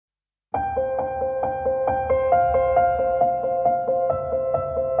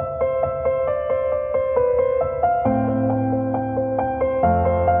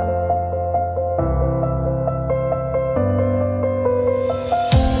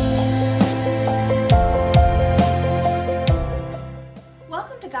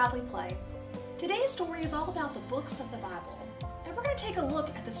series all about the books of the Bible. And we're going to take a look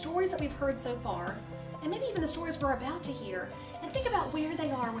at the stories that we've heard so far, and maybe even the stories we're about to hear, and think about where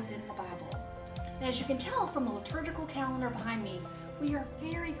they are within the Bible. And as you can tell from the liturgical calendar behind me, we are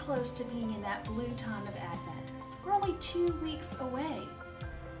very close to being in that blue time of Advent. We're only 2 weeks away.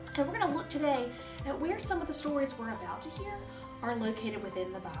 And we're going to look today at where some of the stories we're about to hear are located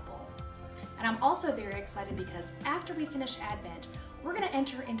within the Bible. And I'm also very excited because after we finish Advent, we're going to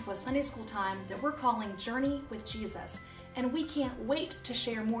enter into a Sunday school time that we're calling Journey with Jesus, and we can't wait to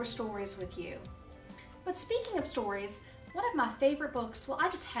share more stories with you. But speaking of stories, one of my favorite books, well, I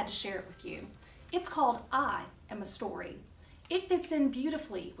just had to share it with you. It's called I Am a Story. It fits in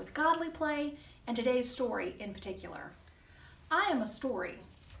beautifully with godly play and today's story in particular. I am a story.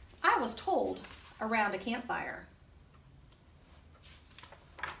 I was told around a campfire.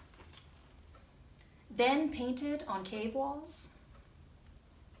 Then painted on cave walls.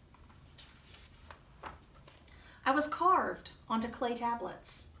 I was carved onto clay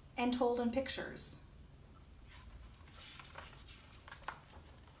tablets and told in pictures.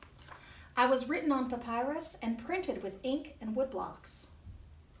 I was written on papyrus and printed with ink and woodblocks.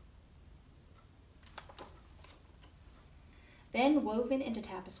 Then woven into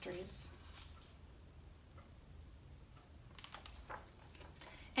tapestries.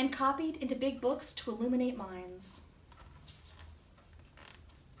 And copied into big books to illuminate minds.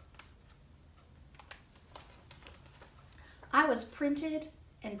 I was printed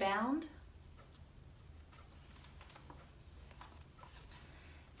and bound,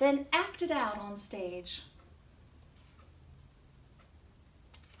 then acted out on stage.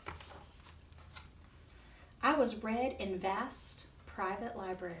 I was read in vast private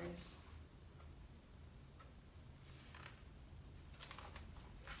libraries.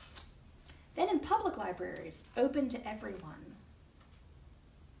 Then in public libraries, open to everyone.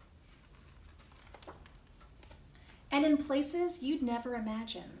 And in places you'd never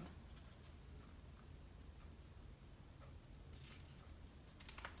imagine.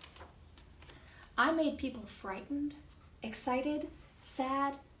 I made people frightened, excited,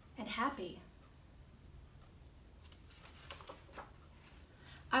 sad, and happy.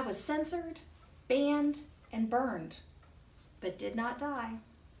 I was censored, banned, and burned, but did not die.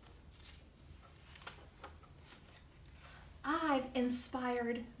 I've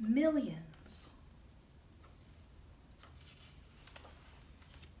inspired millions.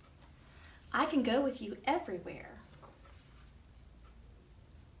 I can go with you everywhere.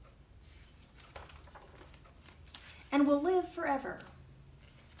 And will live forever.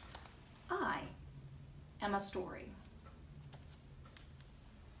 I am a story.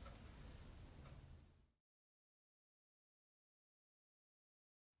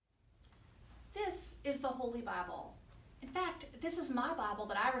 This is the Holy Bible. In fact, this is my Bible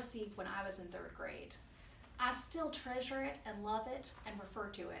that I received when I was in 3rd grade. I still treasure it and love it and refer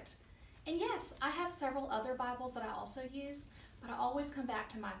to it. And yes, I have several other Bibles that I also use, but I always come back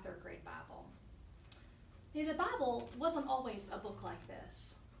to my 3rd grade Bible. Now, the Bible wasn't always a book like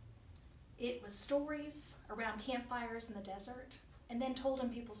this. It was stories around campfires in the desert and then told in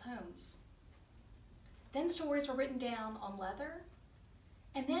people's homes. Then stories were written down on leather,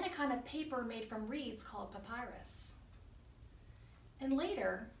 and then a kind of paper made from reeds called papyrus. And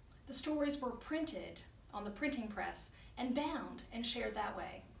later, the stories were printed on the printing press and bound and shared that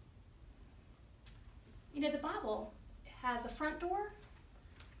way. You know, the Bible has a front door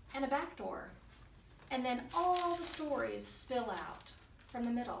and a back door, and then all the stories spill out from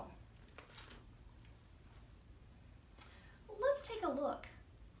the middle. Let's take a look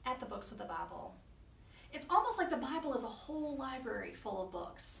at the books of the Bible. It's almost like the Bible is a whole library full of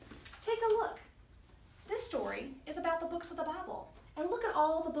books. Take a look. This story is about the books of the Bible, and look at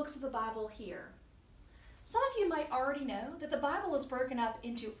all the books of the Bible here. Some of you might already know that the Bible is broken up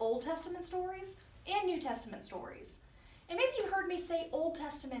into Old Testament stories and New Testament stories. And maybe you've heard me say Old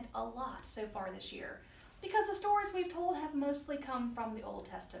Testament a lot so far this year, because the stories we've told have mostly come from the Old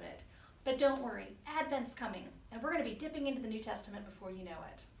Testament. But don't worry, Advent's coming, and we're going to be dipping into the New Testament before you know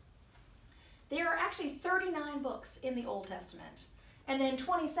it. There are actually 39 books in the Old Testament, and then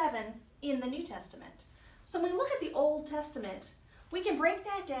 27 in the New Testament. So when we look at the Old Testament, we can break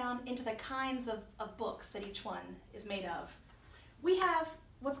that down into the kinds of books that each one is made of. We have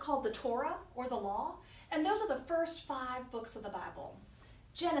what's called the Torah, or the Law, and those are the first 5 books of the Bible.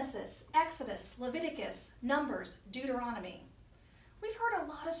 Genesis, Exodus, Leviticus, Numbers, Deuteronomy. We've heard a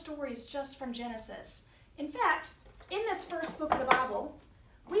lot of stories just from Genesis. In fact, in this first book of the Bible,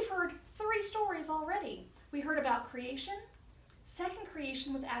 we've heard 3 stories already. We heard about creation, second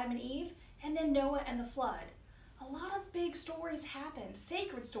creation with Adam and Eve, and then Noah and the flood. A lot of big stories happened,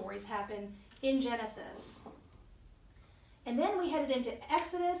 sacred stories happened in Genesis. And then we headed into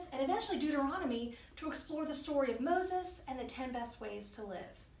Exodus and eventually Deuteronomy to explore the story of Moses and the 10 best ways to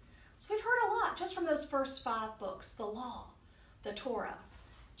live. So we've heard a lot just from those first 5 books, the law, the Torah,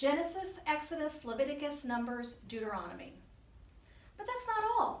 Genesis, Exodus, Leviticus, Numbers, Deuteronomy. But that's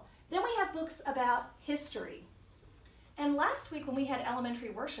not all. Then we have books about history. And last week when we had elementary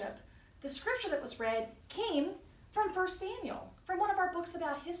worship, the scripture that was read came from 1 Samuel, from one of our books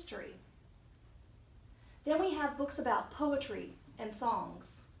about history. Then we have books about poetry and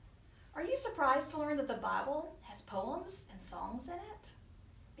songs. Are you surprised to learn that the Bible has poems and songs in it?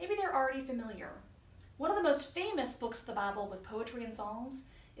 Maybe they're already familiar. One of the most famous books of the Bible with poetry and songs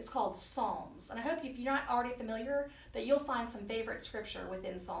is called Psalms. And I hope if you're not already familiar that you'll find some favorite scripture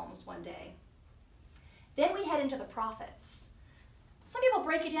within Psalms one day. Then we head into the prophets. Some people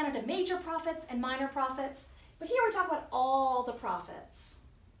break it down into major prophets and minor prophets, but here we talk about all the prophets.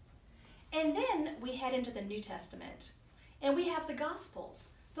 And then we head into the New Testament, and we have the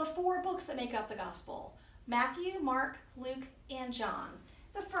Gospels, the 4 books that make up the Gospel: Matthew, Mark, Luke, and John,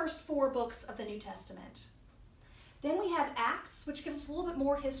 the first 4 books of the New Testament. Then we have Acts, which gives us a little bit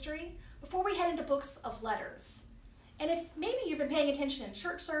more history before we head into books of letters. And if maybe you've been paying attention in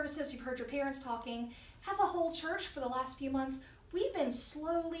church services, you've heard your parents talking, as a whole church for the last few months, we've been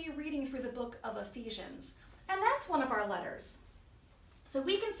slowly reading through the book of Ephesians, and that's one of our letters. So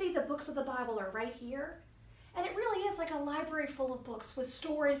we can see the books of the Bible are right here, and it really is like a library full of books with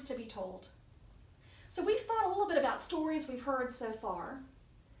stories to be told. So we've thought a little bit about stories we've heard so far,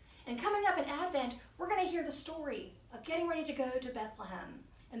 and coming up in Advent, we're going to hear the story of getting ready to go to Bethlehem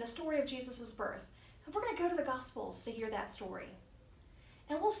and the story of Jesus' birth. And we're going to go to the Gospels to hear that story.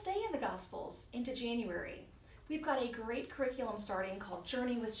 And we'll stay in the Gospels into January. We've got a great curriculum starting called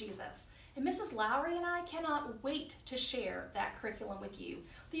Journey with Jesus. And Mrs. Lowry and I cannot wait to share that curriculum with you,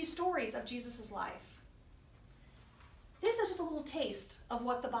 these stories of Jesus' life. This is just a little taste of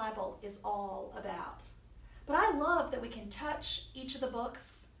what the Bible is all about. But I love that we can touch each of the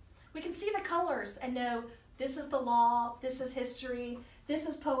books. We can see the colors and know this is the law, this is history, this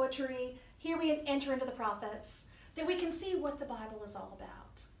is poetry. Here we enter into the prophets. That we can see what the Bible is all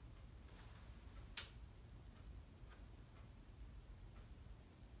about.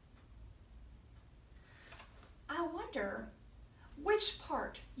 I wonder which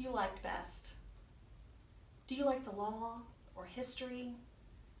part you liked best. Do you like the law or history,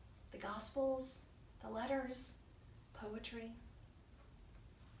 the Gospels, the letters, poetry?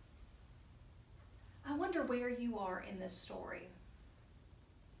 I wonder where you are in this story.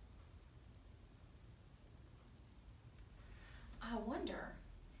 I wonder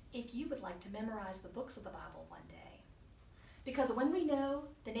if you would like to memorize the books of the Bible one day. Because when we know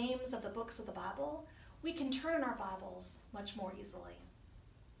the names of the books of the Bible, we can turn in our Bibles much more easily.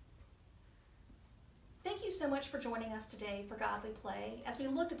 Thank you so much for joining us today for Godly Play as we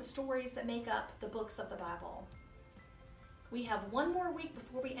looked at the stories that make up the books of the Bible. We have one more week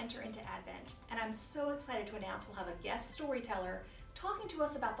before we enter into Advent, and I'm so excited to announce we'll have a guest storyteller talking to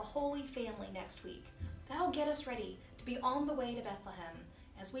us about the Holy Family next week. That'll get us ready to be on the way to Bethlehem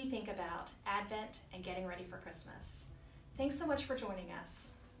as we think about Advent and getting ready for Christmas. Thanks so much for joining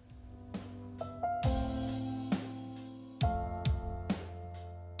us.